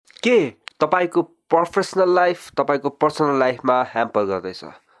के तपाईको professional life तपाईको पर्सनल लाइफमा ह्याम्पर गर्दैछ?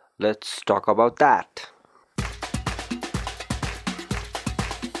 Let's talk about that.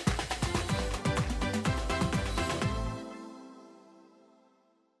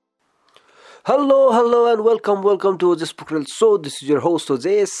 Hello and welcome to Ojes Pukral. So this is your host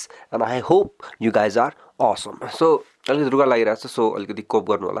Ojes and I hope you guys are awesome. So अलिकति रुगा लागिरहेको छ, so अलिकति कोप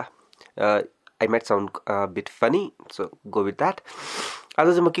गर्नु होला. I might sound a bit funny, so go with that. आज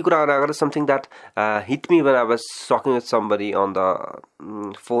चाहिँ म के कुरा गर्न आएको, something that hit me when I was talking with somebody on the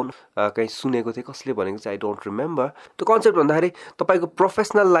phone. कहीँ सुनेको थिएँ, कसले भनेको चाहिँ I don't remember. त्यो कन्सेप्ट भन्दाखेरि तपाईको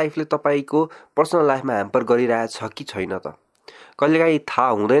प्रोफेसनल लाइफले तपाईको पर्सनल लाइफमा ह्याम्पर गरिरहेछ कि छैन त? कहिलेकाहीँ थाहा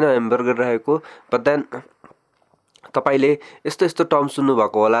हुँदैन ह्याम्पर गरिरहेको, बट देन तपाईले यस्तो टर्म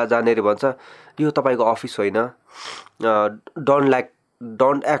सुन्नुभएको होला जहाँनेरि भन्छ यो तपाईको अफिस होइन,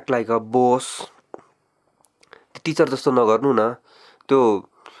 don't act like a boss, teacher जस्तो नगर्नु न, त्यो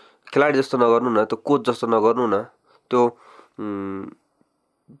खेलाडी जस्तो नगर्नु न, त्यो कोच जस्तो नगर्नु न, त्यो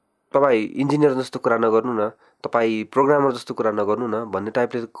तपाई इन्जिनियर जस्तो कुरा नगर्नु न, तपाई प्रोग्रामर जस्तो कुरा नगर्नु न भन्ने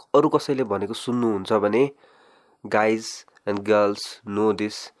टाइपले अरू कसैले भनेको सुन्नुहुन्छ भने guys and girls know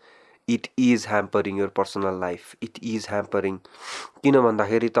this, it is hampering your personal life. It is hampering. किन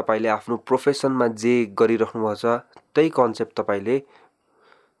भन्दाखेरि तपाईले आफ्नो प्रोफेसनमा जे गरिराख्नु भएको छ त्यही कन्सेप्ट तपाईले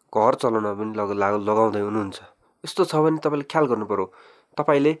घर चलाउन पनि लगाउँदै हुनुहुन्छ. यस्तो छ भने तपाईले ख्याल गर्नु पर्यो.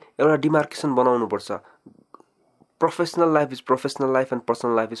 तपाईले एउटा डिमार्केसन बनाउनु पर्छ. Professional life is professional life and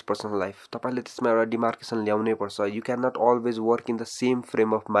personal life is personal life. तपाईले त्यसमा एउटा डिमार्केसन ल्याउनै पर्छ. You can not always work in the same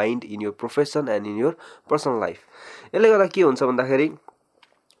frame of mind in your profession and in your personal life. यसले गर्दा के हुन्छ भन्दाखेरि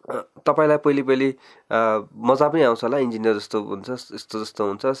तपाईलाई पहिले मजा पनि आउँछ होला, इन्जिनियर जस्तो हुन्छ,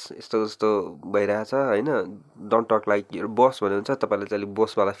 यस्तो जस्तो भइरहेछ हैन, don't talk like your boss भन्ने हुन्छ, तपाईलाई चाहिँ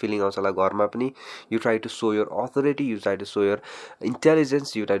बसवाला फिलिङ आउँछ होला. घरमा पनि you try to show your authority, you try to show your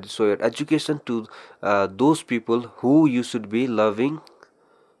intelligence, you try to show your education to those people who you should be loving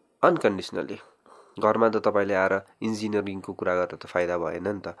unconditionally. घरमा त तपाईले आएर इन्जिनियरिङको कुरा गरेर त फाइदा भएन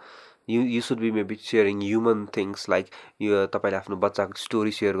नि त. You should be maybe sharing human things like तपाईले आफ्नो बच्चाको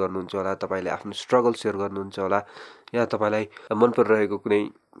स्टोरी सेयर गर्नुहुन्छ होला, तपाईले आफ्नो स्ट्रगल सेयर गर्नुहुन्छ होला, या तपाईलाई मन परिरहेको कुनै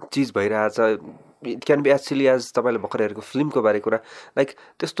चीज भइरहेछ, it can be as silly as तपाईले भर्खर हेरेको फिल्मको बारे कुरा, लाइक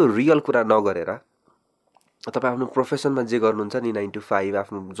त्यस्तो रियल कुरा नगरेर तपाई आफ्नो प्रोफेसनमा जे गर्नुहुन्छ नि 9 to 5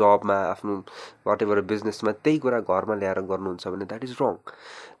 आफ्नो जबमा, आफ्नो व्हाटएभर बिजनेसमा त्यही कुरा घरमा ल्याएर गर्नुहुन्छ भने द्याट इज रङ.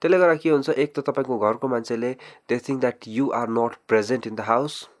 त्यसले गर्दा के हुन्छ, एक त तपाईको घरको मान्छेले they think that you are not present in the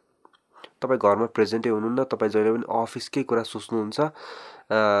house. तपाई घरमा प्रेजेन्टै हुनुहुन्न, तपाई जहिले पनि अफिसकै कुरा सोच्नुहुन्छ,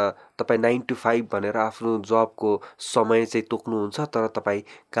 तपाई 9 to 5 भनेर आफ्नो जबको समय चाहिँ तोक्नुहुन्छ, तर तपाई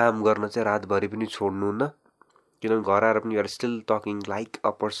काम गर्न चाहिँ रातभरि पनि छोड्नुहुन्न, किनभने घर आएर पनि you are still talking like a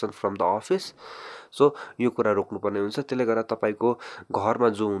person from the office. So यो कुरा रोक्नुपर्ने हुन्छ. त्यसले गर्दा तपाईको घरमा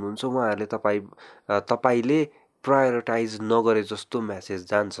जो हुनुहुन्छ उहाँहरूले तपाईले प्रायोरिटाइज नगरे जस्तो मेसेज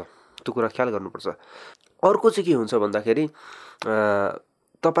जान्छ. त्यो कुरा ख्याल गर्नुपर्छ. अर्को चाहिँ के हुन्छ भन्दाखेरि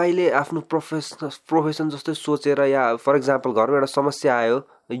तपाईले आफ्नो प्रोफेसन जस्तै सोचेर, या फर एक्जाम्पल घरमा एउटा समस्या आयो,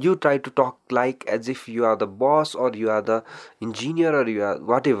 you try to talk like as if you are the bus or you are the engineer or you are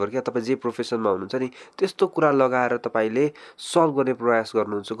what ever, क्या तपाईँ जे प्रोफेसनमा हुनुहुन्छ नि त्यस्तो कुरा लगाएर तपाईले सल्भ गर्ने प्रयास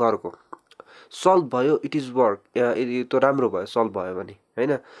गर्नुहुन्छ. घरको सल्भ भयो, इट इज वर्क, त्यो राम्रो भयो सल्भ भयो भने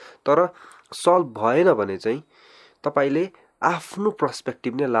हैन, तर सल्भ भएन भने चाहिँ तपाईले आफ्नो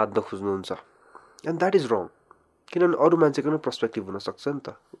पर्सपेक्टिभ नै लाद्न खोज्नुहुन्छ, एन्ड द्याट इज रङ. किनभने अरू मान्छेको पनि पर्सपेक्टिभ हुनसक्छ नि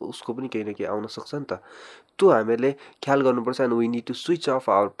त, उसको पनि केही न केही आउन सक्छ नि त. त्यो हामीले ख्याल गर्नुपर्छ. And we need to switch off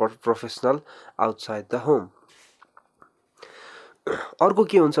our professional outside the home. अर्को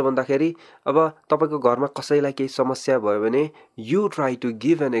के हुन्छ भन्दाखेरि अब तपाईको घरमा कसैलाई केही समस्या भयो भने you try to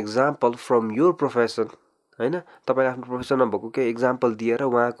give an example from your profession हैन. तपाईले आफ्नो प्रोफेसनमा भएको केही एक्जाम्पल दिएर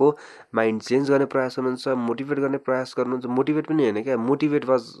उहाँको माइन्ड चेन्ज गर्ने प्रयास गर्नुहुन्छ, मोटिभेट गर्ने प्रयास गर्नुहुन्छ. मोटिभेट पनि होइन क्या, मोटिभेट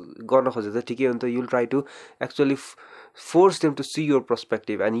गर्न खोजे त ठिकै हो नि त. You'll try to actually force them to see your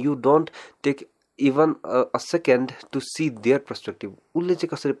perspective and you don't take even a second to see there perspective. उसले चाहिँ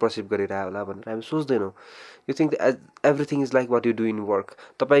कसरी पर्सिभ गरिरहेको होला भनेर हामी सोच्दैनौँ. You think everything is like what you do in work.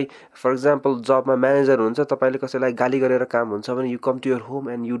 तपाईँ for example जबमा manager हुन्छ, तपाईँले कसैलाई गाली गरेर काम हुन्छ भने you come to your home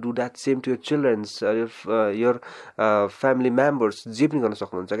and you do that same to your children's, your family members, जे पनि गर्न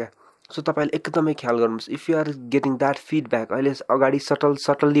सक्नुहुन्छ क्या. सो तपाईँले एकदमै ख्याल गर्नुहोस्. If you are getting that feedback, अहिले अगाडि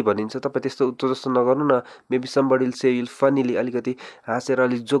सटल्ली भनिन्छ, तपाईँ त्यस्तो जस्तो नगर्नु न. Maybe somebody will say, will funnily, अलिकति हाँसेर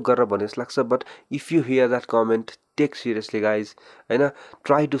अलिक जोक गरेर भने जस्तो लाग्छ, but if you hear that comment, take seriously guys हैन.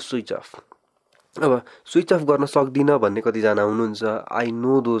 Try to switch off. अब स्विच अफ गर्न सक्दिनँ भन्ने कतिजना हुनुहुन्छ, आई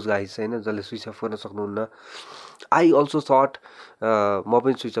नो दोज गाइज होइन, जसले स्विच अफ गर्न सक्नुहुन्न. आई अल्सो थट म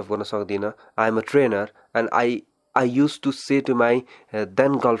पनि स्विच अफ गर्न सक्दिनँ. I am a trainer and I I used to say to my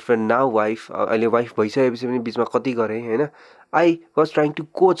then girlfriend, now wife, अहिले वाइफ भइसकेपछि पनि बिचमा कति गरेँ होइन. I was trying to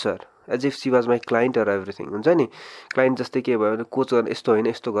coach her as if she was my client or everything. हुन्छ नि, client जस्तै के भयो भने कोच गर्न, यस्तो होइन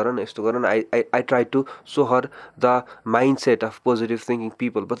यस्तो गर न, यस्तो गर न. I tried to show her the mindset of positive thinking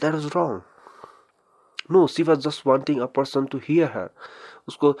people, but that was wrong. No, she was just wanting a person to hear her.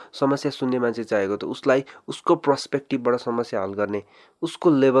 उसको समस्या सुन्ने मान्छे चाहिएको त, उसलाई उसको पर्सपेक्टिभबाट समस्या हल गर्ने, उसको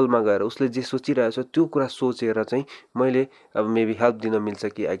लेभलमा गएर उसले जे सोचिरहेको छ त्यो कुरा सोचेर चाहिँ मैले अब मेबी हेल्प दिन मिल्छ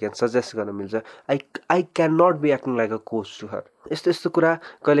कि आई क्यान सजेस्ट गर्न मिल्छ. I can not be acting like a coach to her. यस्तो यस्तो कुरा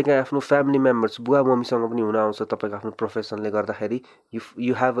कहिलेकाहीँ आफ्नो फ्यामिली मेम्बर्स, बुवा मम्मीसँग पनि हुन आउँछ. तपाईँको आफ्नो प्रोफेसनले गर्दाखेरि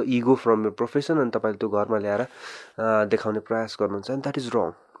you have a ego from your profession, अनि तपाईँले त्यो घरमा ल्याएर देखाउने प्रयास गर्नुहुन्छ, and that is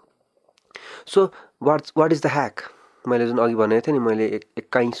wrong. So what is the hack? मैले जुन अघि भनेको थिएँ नि, मैले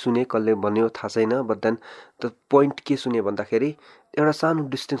कहीँ सुने, कसले भन्यो थाहा छैन, बट देन द पोइन्ट के सुने भन्दाखेरि एउटा सानो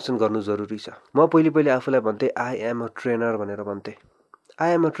डिस्टिङ्सन गर्नु जरुरी छ. म पहिले आफूलाई भन्थेँ आई एम अ ट्रेनर भनेर भन्थेँ. आई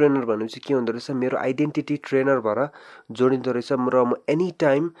एम अ ट्रेनर भनेपछि के हुँदो रहेछ, मेरो आइडेन्टिटी ट्रेनर भएर जोडिँदो रहेछ र म एनी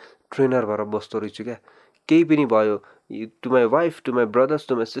टाइम ट्रेनर भएर बस्दो रहेछु क्या. केही पनि भयो, to my wife, to my brothers,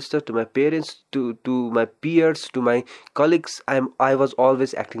 to my sister, to my parents, to my piers, to my colleagues, I was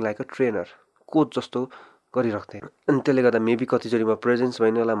always acting like a trainer, coach जस्तो गरिराख्थेँ. अनि त्यसले गर्दा मेबी कतिचोटि म प्रेजेन्स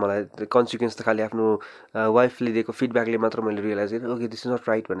भएन होला, मलाई कन्सिक्वेन्स त खालि आफ्नो वाइफले दिएको फिडब्याकले मात्र मैले रियलाइज गरेँ, okay this is not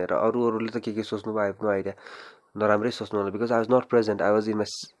right भनेर. अरूले त के सोच्नु भयो, आई हेभ नो आइडिया, नराम्रै सोच्नु होला, because I was not present. I was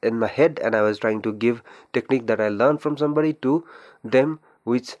in my head and I was trying to give technique that I learn from somebody to them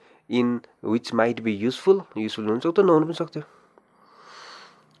which might be useful हुन सक्थ्यो, नहुनु पनि सक्थ्यो.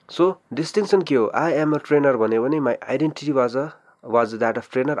 So डिस्टिङ्सन के हो? आई एम अ ट्रेनर भन्यो भने my identity was that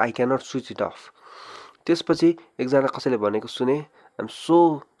of trainer. I can not switch it off. त्यसपछि एकजना कसैले भनेको सुने, I'm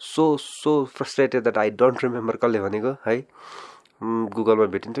so frustrated that I don't remember कसले भनेको है. गुगलमा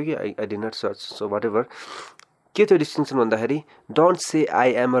भेटिन्थ्यो कि I did not search. So what ever. के थियो डिस्टिङ्सन भन्दाखेरि, don't say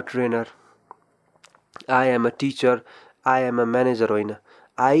I am a trainer, I am a teacher, I am a manager होइन.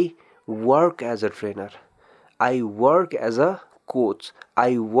 I work as a trainer, I work as a coach,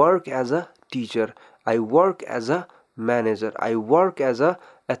 I work as a teacher, I work as a manager, I work as a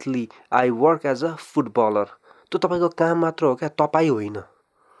athlete, I work as a footballer. त्यो तपाईँको काम मात्र हो क्या, तपाईँ होइन.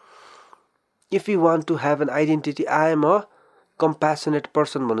 If you want to have an identity, I am a कम्प्यासनेट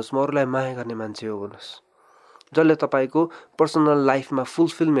person भन्नुहोस्, म अरूलाई माया गर्ने मान्छे हो भन्नुहोस्, जसले तपाईँको पर्सनल लाइफमा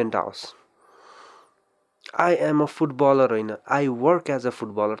फुलफिलमेन्ट आओस्. आई एम अ फुटबलर होइन, I work as a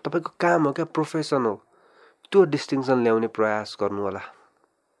footballer. तपाईँको काम हो क्या, प्रोफेसन हो. त्यो डिस्टिङ्सन ल्याउने प्रयास गर्नु होला.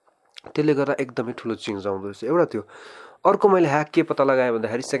 त्यसले गर्दा एकदमै ठुलो चेन्ज आउँदो रहेछ. एउटा त्यो. अर्को मैले ह्याक के पत्ता लगाएँ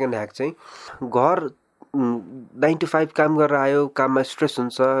भन्दाखेरि, सेकेन्ड ह्याक चाहिँ, घर 9 to 5 काम गरेर आयो, काममा स्ट्रेस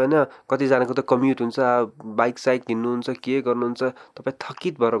हुन्छ होइन, कतिजनाको त कम्युट हुन्छ, बाइक साइक हिँड्नुहुन्छ, के गर्नुहुन्छ, तपाईँ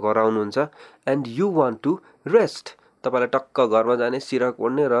थकित भएर घर आउनुहुन्छ, and you want to rest. तपाईँलाई टक्क घरमा जाने, सिरक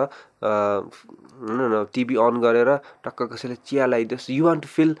ओढ्ने र टिभी अन गरेर टक्क कसैले चिया ल्याइदियोस्. You want to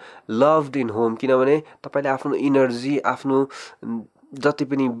feel loved in home, किनभने तपाईँले आफ्नो इनर्जी, आफ्नो जति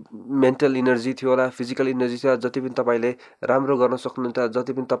पनि मेन्टल इनर्जी थियो होला, फिजिकल इनर्जी थियो, जति पनि तपाईँले राम्रो गर्न सक्नुहुन्छ,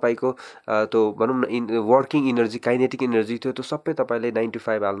 जति पनि तपाईँको त्यो भनौँ न वर्किङ इनर्जी, काइनेटिक इनर्जी थियो, त्यो सबै तपाईँले 9 to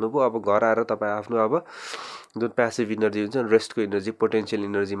 5 हाल्नुभयो. अब घर आएर तपाईँ आफ्नो अब जुन प्यासिभ इनर्जी हुन्छ, रेस्टको इनर्जी, पोटेन्सियल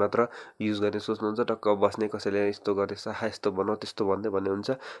इनर्जी मात्र युज गर्ने सोच्नुहुन्छ. टक्क बस्ने, कसैले यस्तो गरेछ, यस्तो बनाऊ, त्यस्तो भन्ने हुन्छ.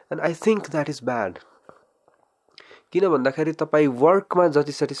 And I think that is bad. किन भन्दाखेरि तपाईँ वर्कमा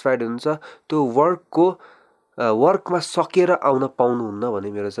जति सेटिस्फाइड हुनुहुन्छ, त्यो वर्कमा सकेर आउन पाउनुहुन्न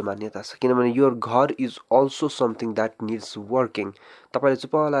भन्ने मेरो चाहिँ मान्यता छ. किनभने योर घर is also something that needs working. तपाईँले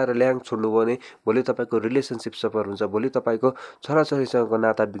चुप लाएर ल्याङ छोड्नुभयो भने भोलि तपाईँको रिलेसनसिप सफर हुन्छ, भोलि तपाईँको छोराछोरीसँगको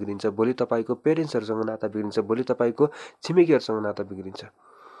नाता बिग्रिन्छ, भोलि तपाईँको पेरेन्ट्सहरूसँग नाता बिग्रिन्छ, भोलि तपाईँको छिमेकीहरूसँग नाता बिग्रिन्छ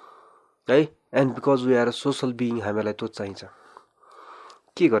है. And because we are a social being, हामीलाई त्यो चाहिन्छ.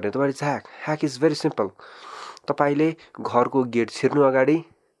 के गर्ने तपाईँ? Hack is very simple. तपाईँले घरको गेट छिर्नु अगाडि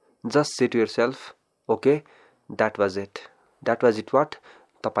just say to yourself, okay, that was it what,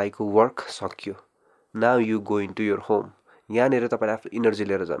 तपाईँको वर्क सक्यो. Now you go in to your home. यहाँनिर तपाईँले आफ्नो इनर्जी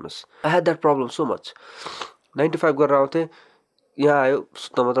लिएर जानुहोस्. I had that problem so much. 9 to 5 गरेर आउँथेँ, यहाँ आयो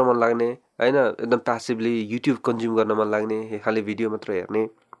सुत्न मात्र मन लाग्ने होइन, एकदम प्यासिभली युट्युब कन्ज्युम गर्न मन लाग्ने, खालि भिडियो मात्र हेर्ने.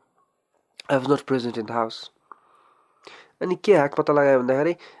 I was not present in the house. अनि के ह्याक पत्ता लगायो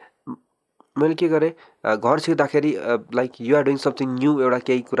भन्दाखेरि, मैले के गरेँ, घर छिर्दाखेरि like you are doing something new, एउटा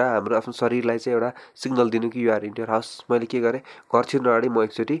केही कुरा हाम्रो आफ्नो शरीरलाई चाहिँ एउटा सिग्नल दिनु कि you are in your house. मैले के गरेँ, घर छिर्नु अगाडि म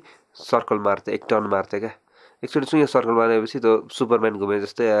एकचोटि सर्कल मार्थेँ, एक टर्न मार्थेँ क्या. एकचोटि सुँ सर्कल मारेपछि त्यो सुपरम्यान घुमे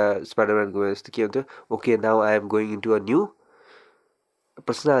जस्तै, स्पाइडरम्यान घुमे जस्तै के हुन्थ्यो, okay now I am going into a new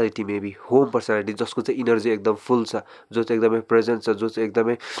personality, maybe home personality, जसको चाहिँ इनर्जी एकदम फुल छ, जो चाहिँ एकदमै प्रेजेन्ट छ, जो चाहिँ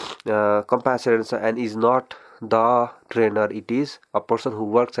एकदमै कम्प्यासनेट छ, and is not the trainer it is a person who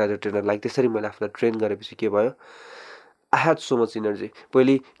works as a trainer. Like त्यसरी मैले आफूलाई ट्रेन गरेपछि के भयो, I had so much energy.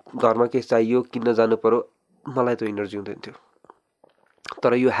 पहिले घरमा केही चाहियो किन्न जानु पर्यो, मलाई त्यो इनर्जी हुँदैन थियो.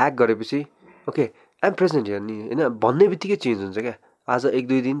 तर यो ह्याक गरेपछि ओके आइएम प्रेजेन्ट हियर नि होइन भन्ने बित्तिकै चेन्ज हुन्छ क्या. आज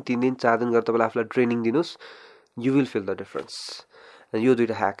 1-2 दिन 3 दिन 4 दिन गरेर तपाईँलाई आफूलाई ट्रेनिङ दिनुहोस्, you will feel the difference. यो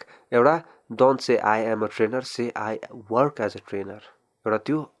दुइटा ह्याक, एउटा don't say I am a trainer, say I work as a trainer. एउटा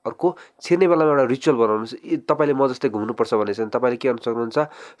त्यो, अर्को छिर्ने बेलामा एउटा रिचुअल बनाउनुहोस्. तपाईँले म जस्तै घुम्नुपर्छ भने चाहिँ तपाईँले के गर्नु सक्नुहुन्छ,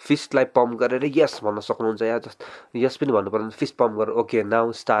 फिस्टलाई पम्प गरेर यस भन्न सक्नुहुन्छ, या जस्ट यस पनि भन्नु पर्दैन, फिस्ट पम्प गरेर ओके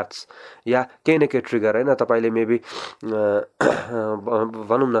नाउ स्टार्ट्स, या केही न केही ट्रिगर होइन. तपाईँले मेबी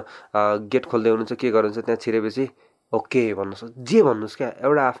भनौँ न गेट खोल्दै हुनुहुन्छ, के गर्नुहुन्छ त्यहाँ छिरेपछि ओके भन्नुहोस्, जे भन्नुहोस् क्या,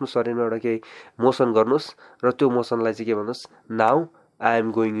 एउटा आफ्नो शरीरमा एउटा केही मोसन गर्नुहोस् र त्यो मोसनलाई चाहिँ के भन्नुहोस्, now I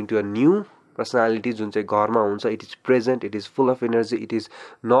am going into a new personality जुन चाहिँ घरमा हुन्छ. It is present, it is full of energy, it is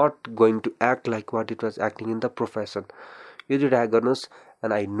not going to act like what it was acting in the profession. यो दुइटा ह्याक गर्नुहोस्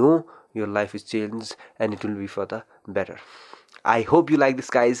and I know your life is changed and it will be for the better. I hope you like this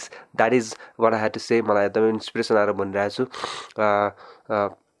guys. That is what I had to say. मलाई एकदमै inspiration आएर भनिरहेको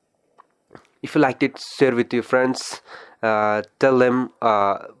छु. If you liked it, share with your friends. Tell them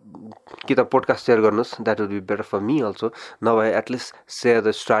कि त podcast share गर्नुहोस्. That would be better for me also. नभए at least share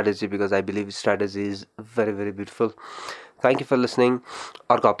the strategy because I believe strategy is very very beautiful. Thank you for listening.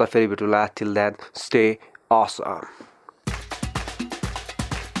 अर्को हप्ता फेरि भेटौँला. Till then, stay awesome.